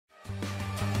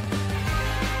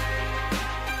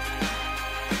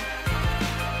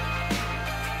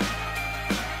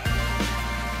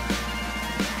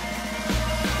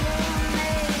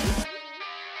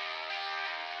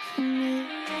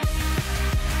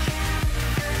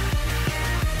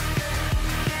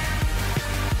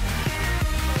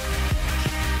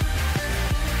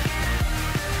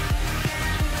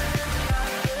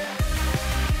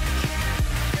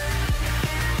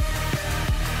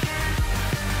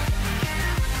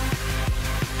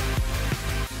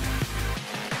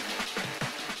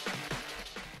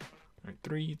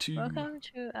3, 2. Welcome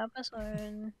to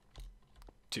episode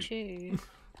 2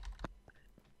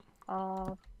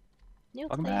 of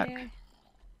Welcome back.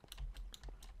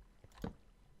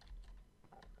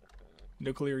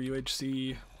 Nuclear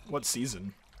UHC. What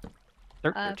season?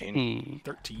 13.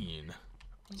 13.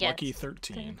 Yes. Lucky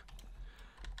 13.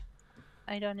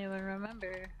 I don't even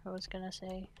remember what I was gonna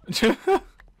say.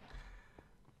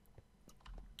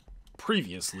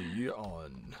 Previously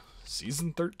on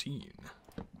season 13.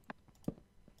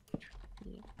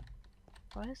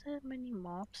 Why is there many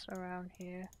mobs around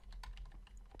here?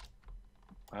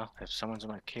 Well, if someone's in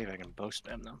my cave, I can bow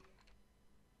spam them.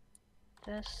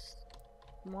 There's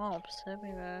mobs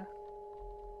everywhere.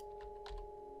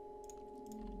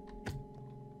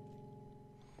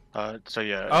 So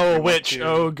yeah. Oh, a witch!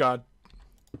 Oh god.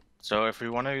 So if we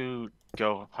want to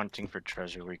go hunting for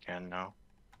treasure, we can now.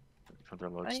 For the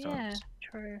lodestones. Oh yeah,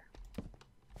 true.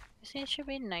 You see, it should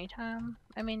be nighttime.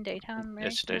 I mean daytime, right?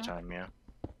 It's daytime, yeah.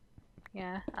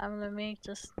 Yeah, let me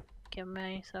just get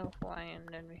myself wine and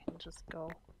then we can just go.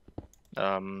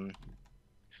 I'll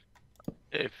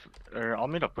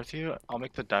meet up with you. I'll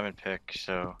make the diamond pick,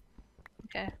 so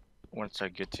Okay. once I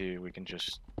get to you, we can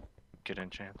just get in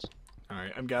chance.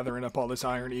 Alright, I'm gathering up all this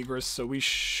iron egress, so we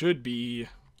should be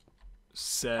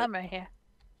set. I'm right here.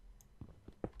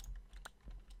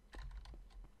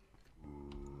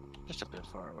 Just a bit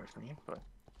far away from you, but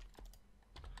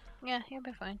Yeah, you'll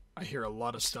be fine. I hear a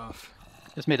lot of stuff.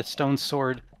 Just made a stone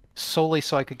sword solely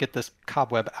so I could get this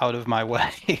cobweb out of my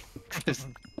way. Just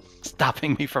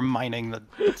stopping me from mining the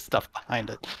stuff behind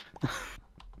it.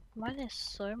 Why there's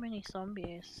so many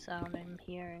zombies sound I'm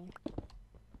hearing?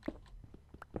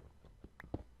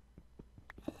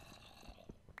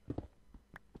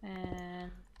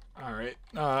 And Alright,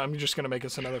 I'm just gonna make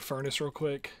us another furnace real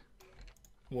quick.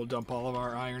 We'll dump all of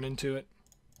our iron into it.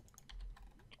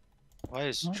 why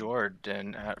is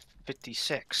Jordan at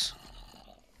 56?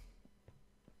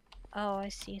 oh, I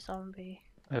see zombie.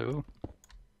 Oh,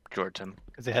 Jordan.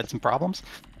 because they had some problems?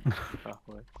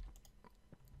 Probably.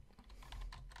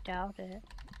 Doubt it.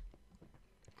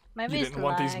 Maybe You it's didn't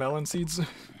want these lag. melon seeds?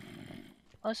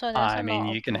 Also, there's I a mean,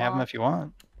 lot you of can have them mob- if you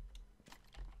want.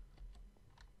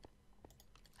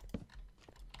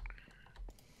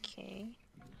 Okay.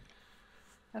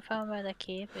 I found where the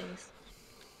cave is.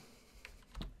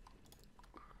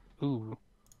 Ooh.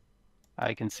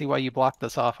 I can see why you blocked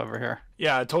this off over here.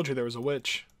 Yeah, I told you there was a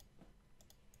witch.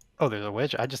 Oh, there's a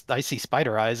witch? I see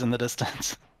spider eyes in the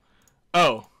distance.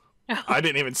 Oh, I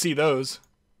didn't even see those.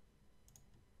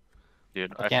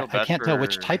 Dude, I feel bad can't tell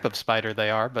which for- type of spider they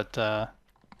are, but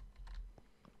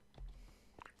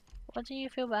What do you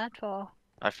feel bad for?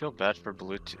 I feel bad for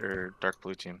dark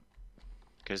blue team,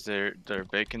 because their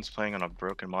bacon's playing on a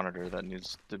broken monitor that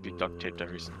needs to be duct taped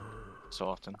every so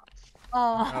often.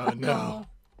 Oh, Oh, no.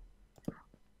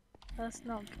 That's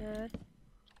not good.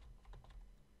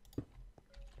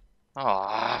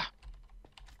 Ah,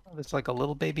 there's like a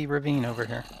little baby ravine over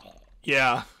here.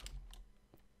 Yeah.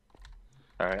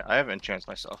 all right. I haven't enchanced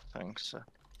myself. Thanks. So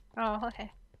Oh, okay.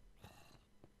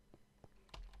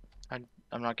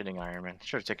 I'm not getting Iron Man.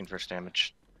 Should have taken first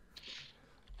damage.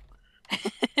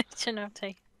 Shouldn't have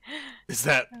taken. Is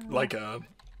that like a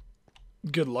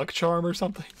good luck charm or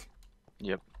something?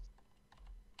 Yep.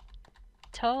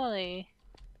 Totally.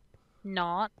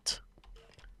 Not.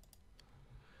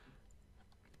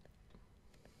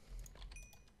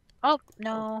 Oh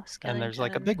no! And there's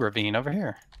like a skeleton. big ravine over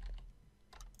here.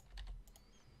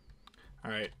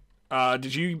 Alright.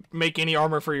 Did you make any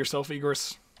armor for yourself,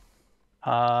 Egris?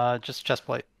 Just chest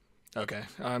plate. Okay.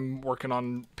 I'm working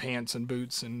on pants and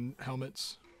boots and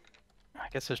helmets. I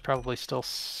guess there's probably still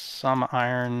some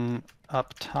iron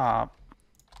up top.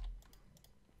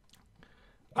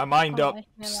 I mined Oh, up I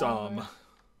hear some. lava.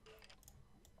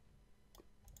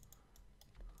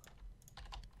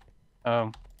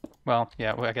 Oh, well,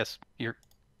 yeah, well, I guess you're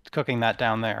cooking that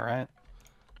down there, right?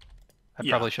 I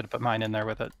Yeah. probably should have put mine in there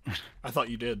with it. I thought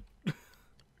you did.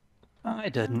 I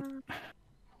didn't.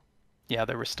 Yeah,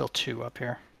 there were still 2 up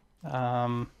here.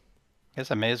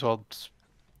 Guess I may as well just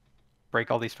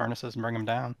break all these furnaces and bring them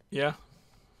down. Yeah.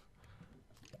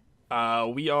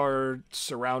 We are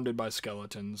surrounded by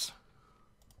skeletons.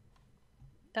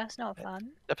 That's not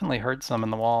fun. Definitely heard some in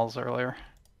the walls earlier.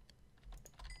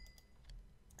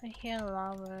 I hear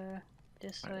lava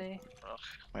this way. Ugh,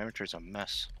 my inventory's a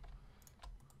mess.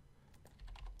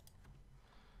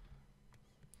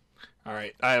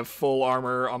 Alright, I have full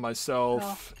armor on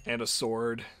myself and a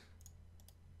sword.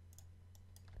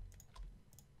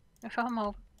 I found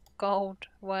more gold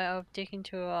while I'm digging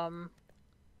to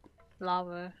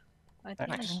lava. I think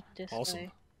Nice. it's this Awesome.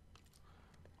 way.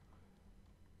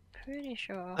 pretty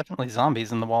sure Definitely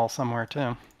zombies in the wall somewhere too.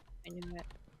 I knew it.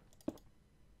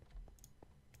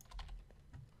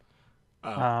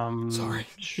 Oh, sorry.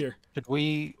 Here. Should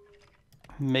we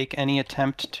make any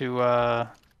attempt to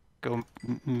go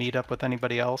meet up with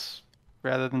anybody else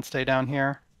rather than stay down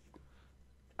here?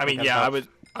 I mean, Got yeah, about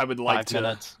I would like 5 to.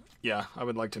 minutes. Yeah, I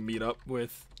would like to meet up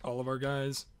with all of our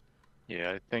guys.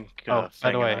 Yeah, I think Oh, by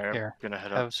Fang the and way, I are here, gonna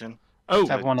head have- up soon. Oh,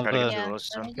 have one of Try to get the to Yeah, the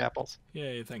list let soon. me- apples.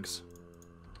 yay, thanks.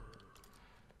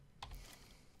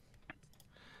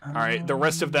 All right, the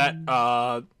rest of that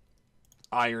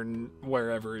iron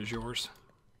wherever is yours.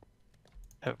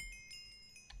 Oh,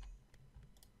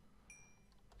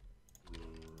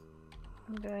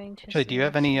 I'm going to. actually, do you see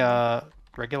have any if-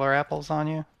 regular apples on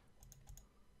you?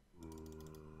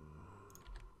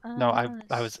 No, I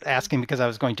let's was see. asking because I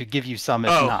was going to give you some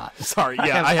if Oh, not. sorry.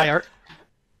 Yeah,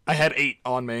 I had 8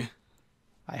 on me.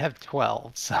 I have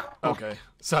 12, so Okay,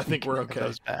 so I think we're give okay.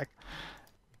 those back.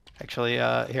 Actually,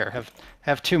 here,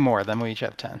 have 2 more, then we each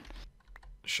have 10.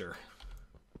 Sure,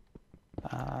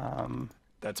 Um,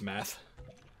 that's math.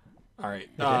 All right,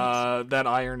 It is. that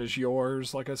iron is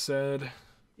yours, like I said.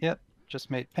 yep, just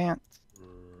made pants.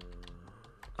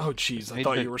 Oh, jeez, I Made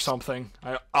thought you were boots. something.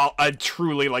 I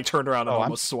truly like turned around and Oh, I'm-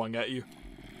 almost swung at you.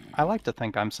 I like to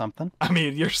think I'm something. I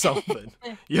mean, you're something.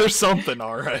 You're something,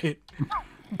 all right.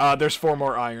 There's 4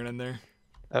 more iron in there.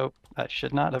 Oh, I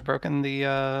should not have broken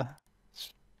the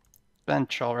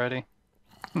bench already.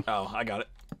 Oh, I got it.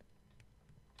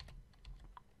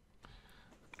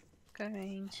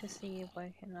 Going to see if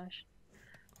I can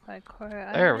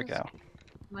hardcore. There we go.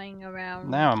 Lying around.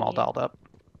 Now I'm all the- dolled up.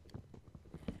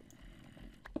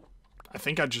 I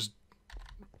think I just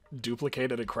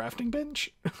duplicated a crafting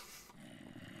bench.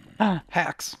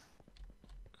 Hacks.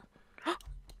 All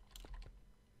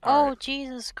Oh right.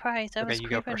 Jesus Christ! I Okay, was you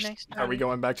go creeping first. next to Are we me.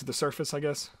 going back to the surface, I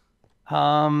guess?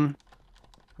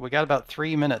 We got about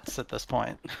 3 minutes at this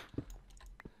point.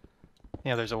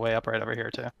 Yeah, there's a way up right over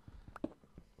here too.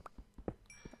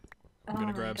 I'm Oh gonna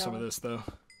my grab some of God. this, though.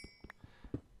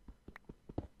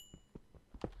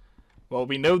 Well,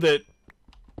 we know that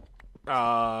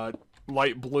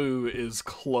light blue is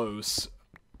close,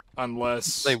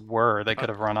 unless... They were. They could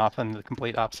have run off in the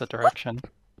complete opposite direction.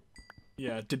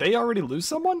 Yeah, did they already lose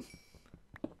someone?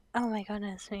 Oh my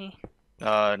goodness me.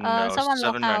 No, Someone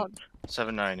logged out.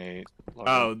 798.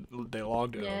 Oh, they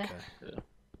logged it? Yeah. Okay.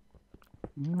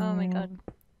 Oh my God.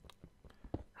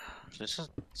 Is this a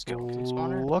skeleton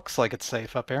spawner? Looks like it's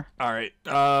safe up here. Alright,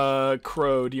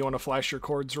 Crow, do you want to flash your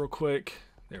cords real quick?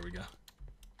 There we go.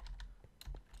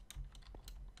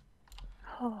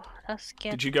 Oh, that's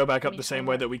scary. Did you go back up me the same so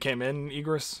way much. that we came in,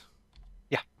 Egris?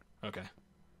 Yeah. Okay.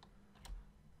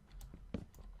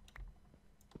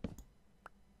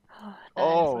 That is,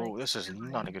 Oh, like, this is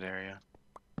not a good area.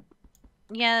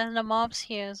 Yeah, the mobs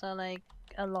here are like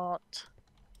a lot.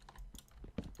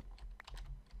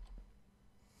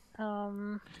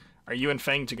 Are you and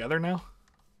Fang together now?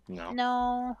 No.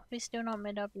 No, we still not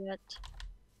met up yet.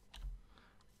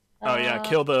 Oh yeah,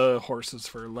 kill the horses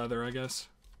for leather, I guess.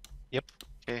 Yep.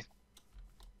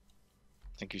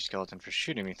 Thank you, skeleton, for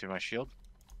shooting me through my shield.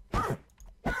 I'm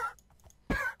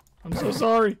so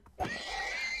sorry.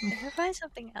 Can I find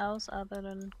something else other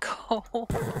than coal?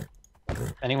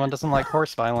 If anyone doesn't like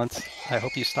horse violence, I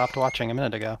hope you stopped watching a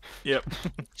minute ago. Yep.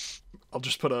 I'll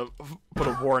just put a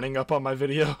warning up on my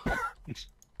video.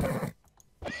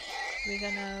 We're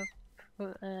gonna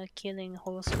put a killing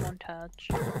horse montage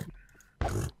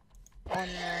on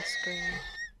the screen.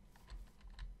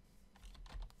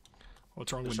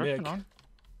 What's wrong Is with there Nick? on?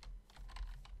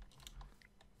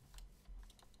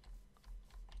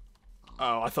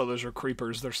 Oh, I thought those were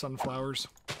creepers. They're sunflowers.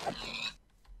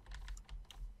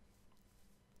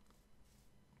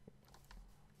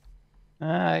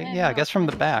 Yeah, I guess from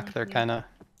the back they're kind of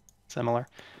similar.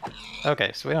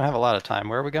 Okay, so we don't have a lot of time.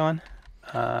 Where are we going?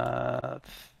 I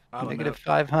don't Negative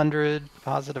 500,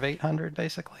 positive 800,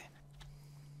 basically.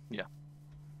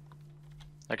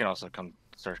 I can also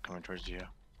start coming towards you.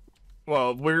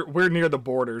 Well, we're near the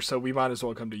border, so we might as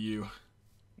well come to you.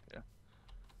 Yeah.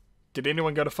 Did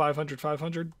anyone go to 500,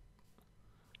 500?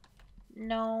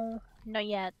 No, not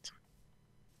yet.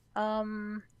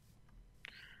 I'm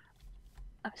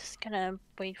just gonna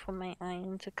wait for my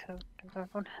iron to cook because I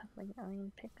don't have my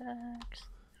iron pickaxe.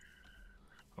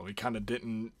 Well, we kind of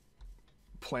didn't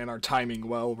plan our timing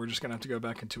well. We're just gonna have to go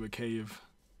back into a cave.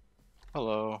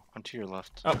 Hello, I'm to your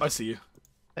left. Oh, I see you.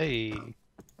 Hey,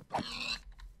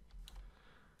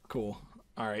 Cool.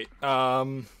 All right.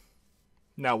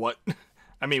 Now what?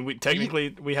 I mean, we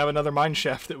technically we have another mine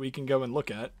shaft that we can go and look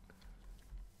at.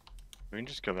 We can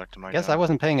just go back to my I guess I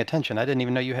wasn't paying attention. I didn't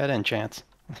even know you had enchants.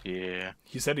 Yeah.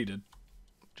 He said he did.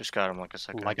 Just got him like a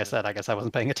second Like I ago. said, I guess I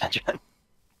wasn't paying attention.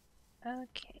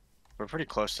 Okay. We're pretty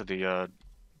close to the,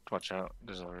 watch out.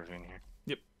 There's a ravine here.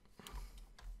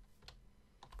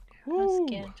 I'm Woo.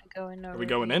 scared to go in. Are we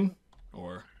going in?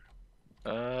 Or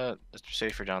It's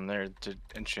safer down there to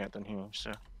enchant than here,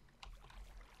 so.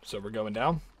 so we're going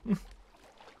down?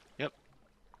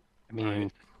 I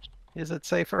mean, is it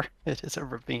safer? It is a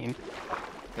ravine.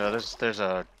 Yeah, there's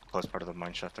a close part of the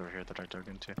mine shaft over here that I dug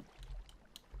into.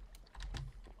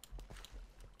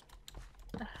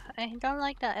 I don't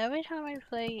like that. Every time I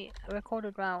play a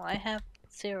recorded round, I have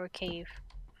 0 cave.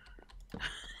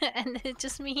 And it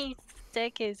just means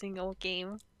staircasing all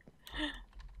game.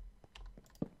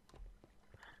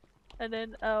 And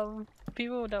then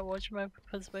people that watch my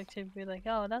perspective be like,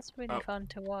 oh, that's really fun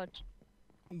to watch.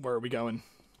 Where are we going?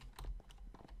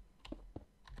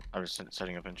 I was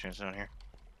setting up enchants down here.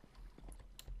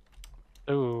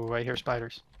 Oh, I hear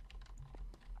spiders.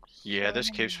 Yeah, So there's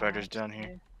many cave spiders mobs down here.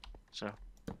 here, so.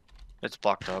 It's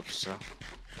blocked up, so.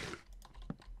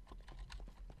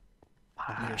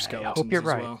 I hear I skeletons hope you're as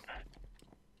right. well.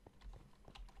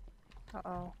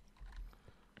 Uh-oh.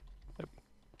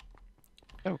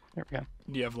 Oh, there we go.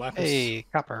 Do you have lapis? Hey,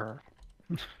 copper.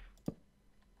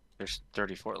 There's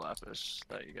 34 lapis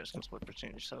that you guys can split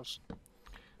between yourselves.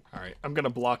 Alright, I'm gonna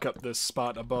block up this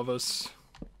spot above us.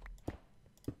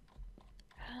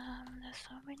 There's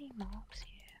so many mobs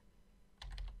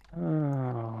here.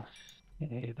 Oh,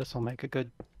 hey, this will make a good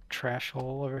trash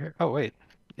hole over here. Oh, wait.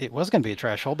 It was going to be a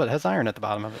trash hole, but it has iron at the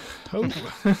bottom of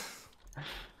it.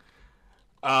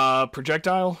 Oh.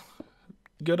 Projectile?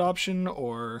 Good option,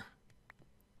 or...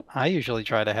 I usually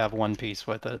try to have one piece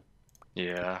with it.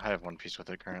 Yeah, I have one piece with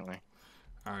it currently.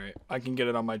 Alright, I can get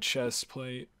it on my chest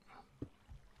plate.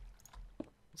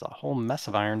 There's a whole mess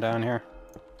of iron down here.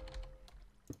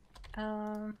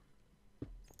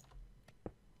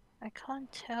 I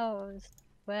can't tell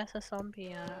where's the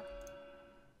zombie at.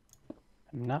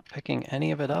 I'm not picking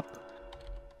any of it up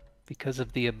because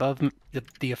of the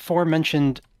the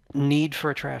aforementioned need for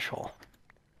a trash hole.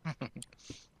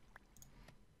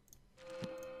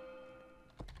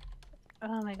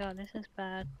 Oh my god, this is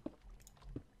bad.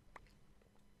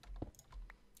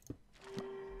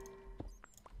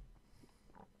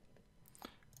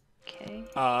 Okay.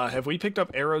 Have we picked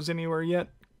up arrows anywhere yet?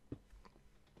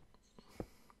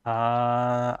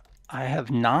 I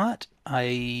have not.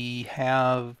 I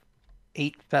have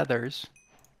 8 feathers.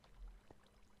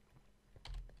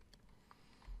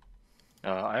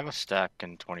 I have a stack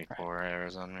and 24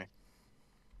 arrows on me.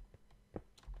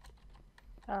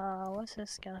 What's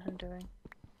this skeleton doing?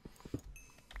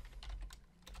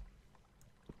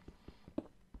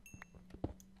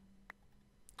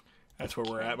 That's where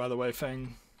we're at, by the way,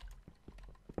 Fang.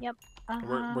 Yep.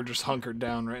 We're just hunkered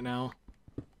down right now.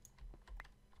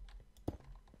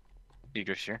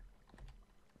 Eagers here.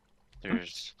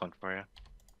 There's one for you.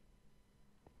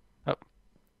 Oh.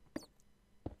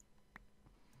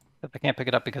 But I can't pick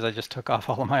it up because I just took off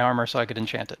all of my armor so I could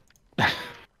enchant it.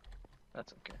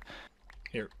 That's okay.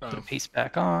 Here. Put a piece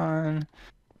back on.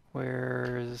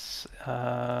 Where's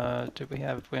we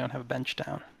don't have a bench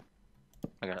down.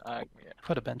 Yeah.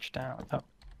 Put a bench down. Oh.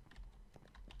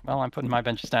 Well, I'm putting my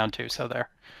benches down too, so there.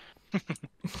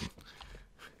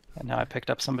 And now I picked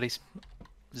up somebody's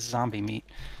zombie meat.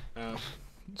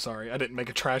 Sorry, I didn't make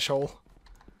a trash hole.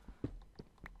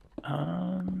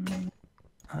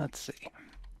 Let's see.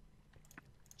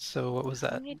 So what was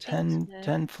that? many 10, things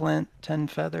 10 flint, 10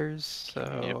 feathers.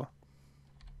 So Yep.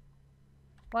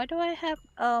 Why do I have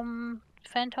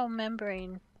phantom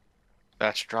membrane?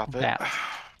 Batch drop it. Bats.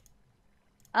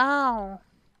 Oh,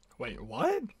 Wait,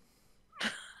 what?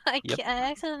 Yep.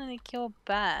 I accidentally killed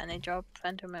bat and I dropped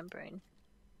phantom membrane.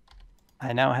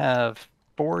 I now have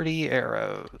 40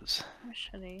 arrows.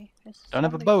 Actually, Don't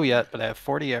have a bow yet, but I have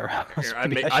 40 arrows. Here, I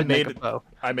Maybe made- I I should make made a bow.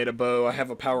 I made a bow. I have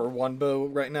a power 1 bow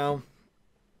right now.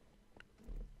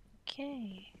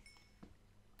 Okay.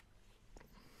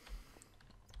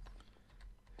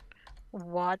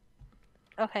 What?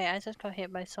 Okay, I just got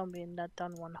hit by zombie and that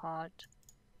done 1 heart.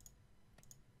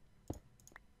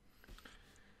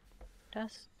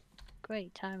 That's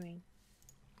great timing.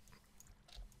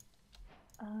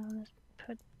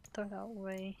 Let's throw that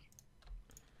away.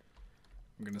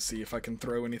 I'm gonna see if I can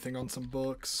throw anything on some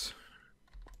books.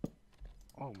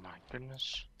 Oh my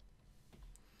goodness.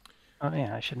 Oh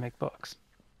yeah, I should make books.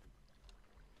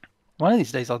 One of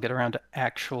these days I'll get around to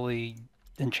actually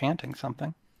enchanting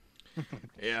something.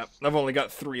 Yeah, I've only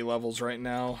got 3 levels right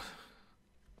now.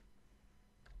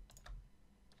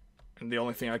 And the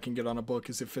only thing I can get on a book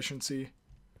is efficiency.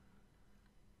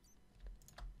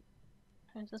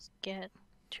 Let's just get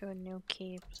to a new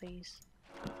cave, please.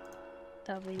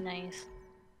 That'll be nice.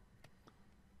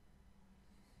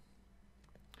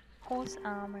 Horse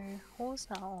armor. Horse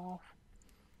are off.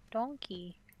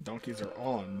 Donkey. Donkeys are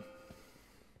on.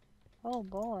 Oh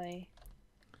boy.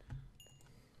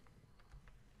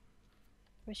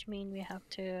 Which means we have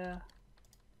to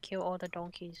kill all the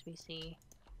donkeys we see.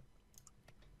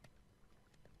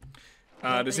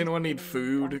 Does anyone need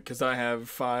food? Because I have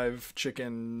 5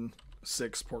 chicken,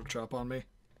 6 pork chop on me.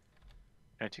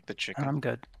 Can I take the chicken? I'm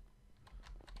good.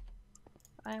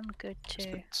 I'm good too.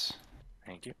 Biscuits.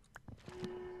 Thank you.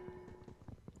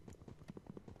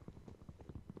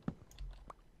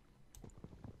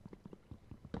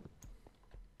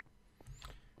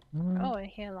 Oh, I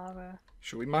hear lava.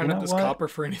 Should we mine You up know this what? copper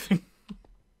for anything?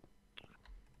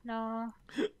 No.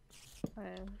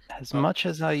 As much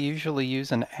as I usually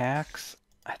use an axe,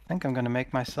 I think I'm going to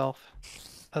make myself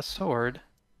a sword,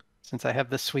 since I have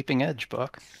the Sweeping Edge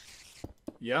book.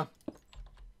 Yeah.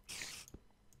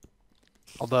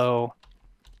 Although,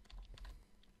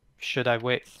 should I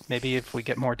wait? Maybe if we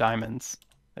get more diamonds,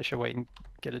 I should wait and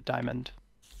get a diamond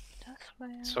That's where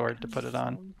I sword to come put it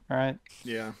on. from. Alright.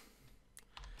 Yeah.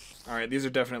 Alright, these are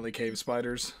definitely cave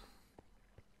spiders.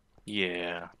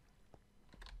 Yeah.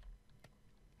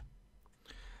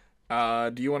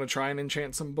 Do you want to try and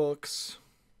enchant some books?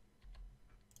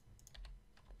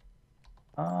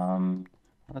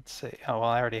 Let's see. Oh, well,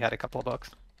 I already had a couple of books.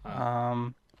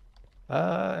 Oh.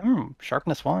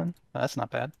 Sharpness 1. That's not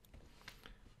bad.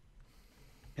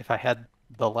 If I had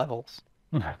the levels.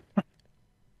 Yeah,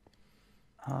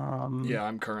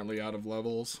 I'm currently out of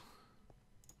levels.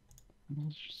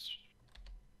 Let's just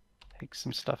take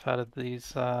some stuff out of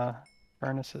these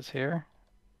furnaces here.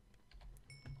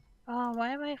 Oh, why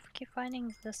am I keep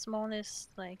finding the smallest,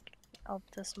 like, of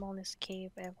the smallest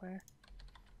cave ever?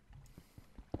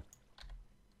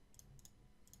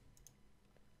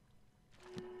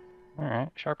 Alright,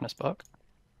 sharpness book.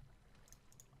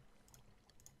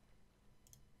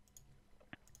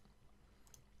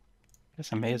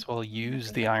 Guess I may as well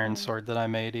use the iron sword that I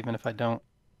made, even if I don't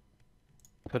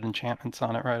put enchantments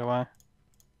on it right away.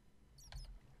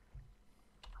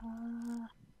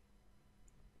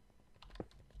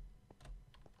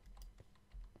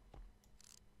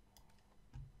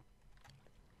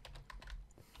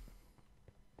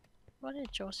 What is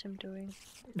Josim doing?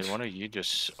 Did one of you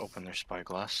just open their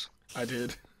spyglass? I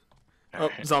did. Oh,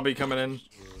 Alright. zombie coming in.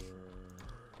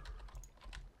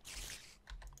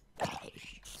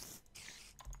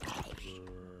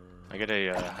 I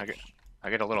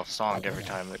get a little song every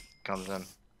time it comes in.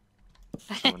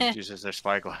 Someone uses their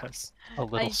spyglass. A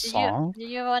little Did song?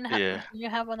 You Yeah. you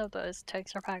have one of those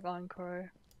texture pack on Creo?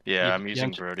 Yeah, You I'm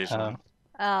using don't- Brody's oh. one.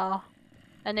 Oh.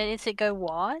 And then does it go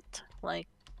what? Like,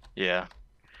 Yeah.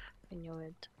 I knew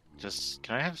it. Just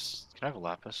can I have a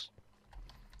lapis?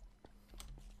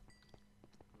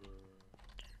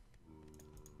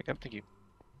 Thank you.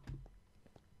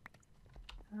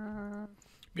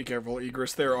 Be careful,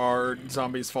 Egress. There are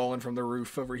zombies falling from the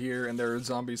roof over here, and there are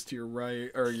zombies to your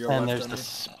right, or your And left. there's the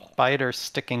spider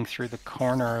sticking through the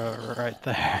corner right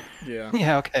there. Yeah.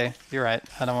 Yeah, okay. You're right.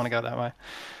 I don't want to go that way.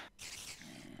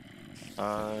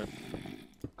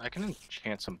 I can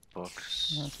enchant some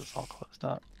books. This is all closed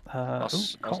up.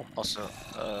 Also,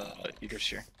 Egress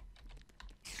here.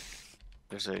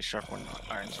 There's a sharp one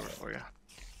iron sword for you.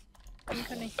 I'm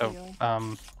gonna heal.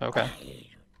 Okay.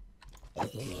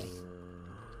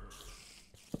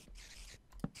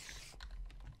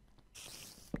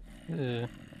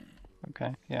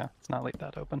 Okay, yeah, let's not leave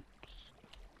that open.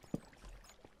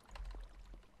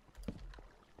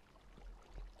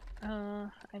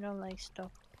 I don't like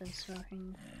stuff that's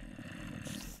moving.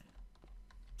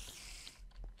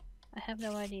 I have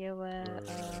no idea where,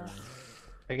 Did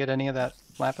I get any of that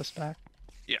lapis back?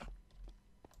 Yeah.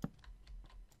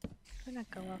 I'm gonna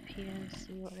go up here and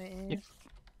see what it is. Yep.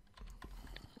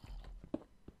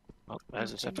 Well,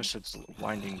 as this episode's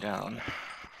winding down.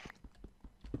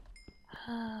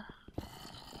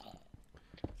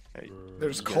 Hey,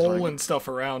 There's you guys coal wanna and stuff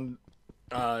around.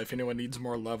 If anyone needs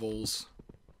more levels.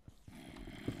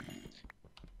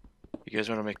 You guys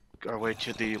want to make our way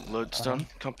to the lodestone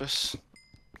compass?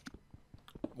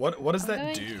 What does I'm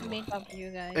that going do? to meet up with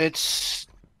you guys. It's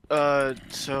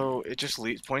so it just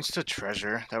points to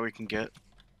treasure that we can get. I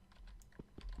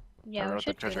Yeah, don't know we what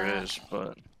the should do treasure that. is,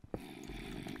 but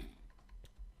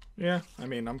Yeah, I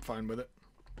mean, I'm fine with it.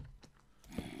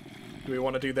 Do we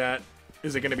want to do that?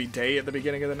 Is it going to be day at the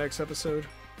beginning of the next episode?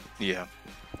 yeah.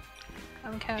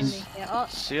 I'm currently here. Oh,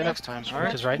 See you next time. All right.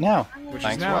 Which is right now. Which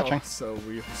Thanks is for now, watching. so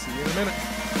we'll see you in a minute.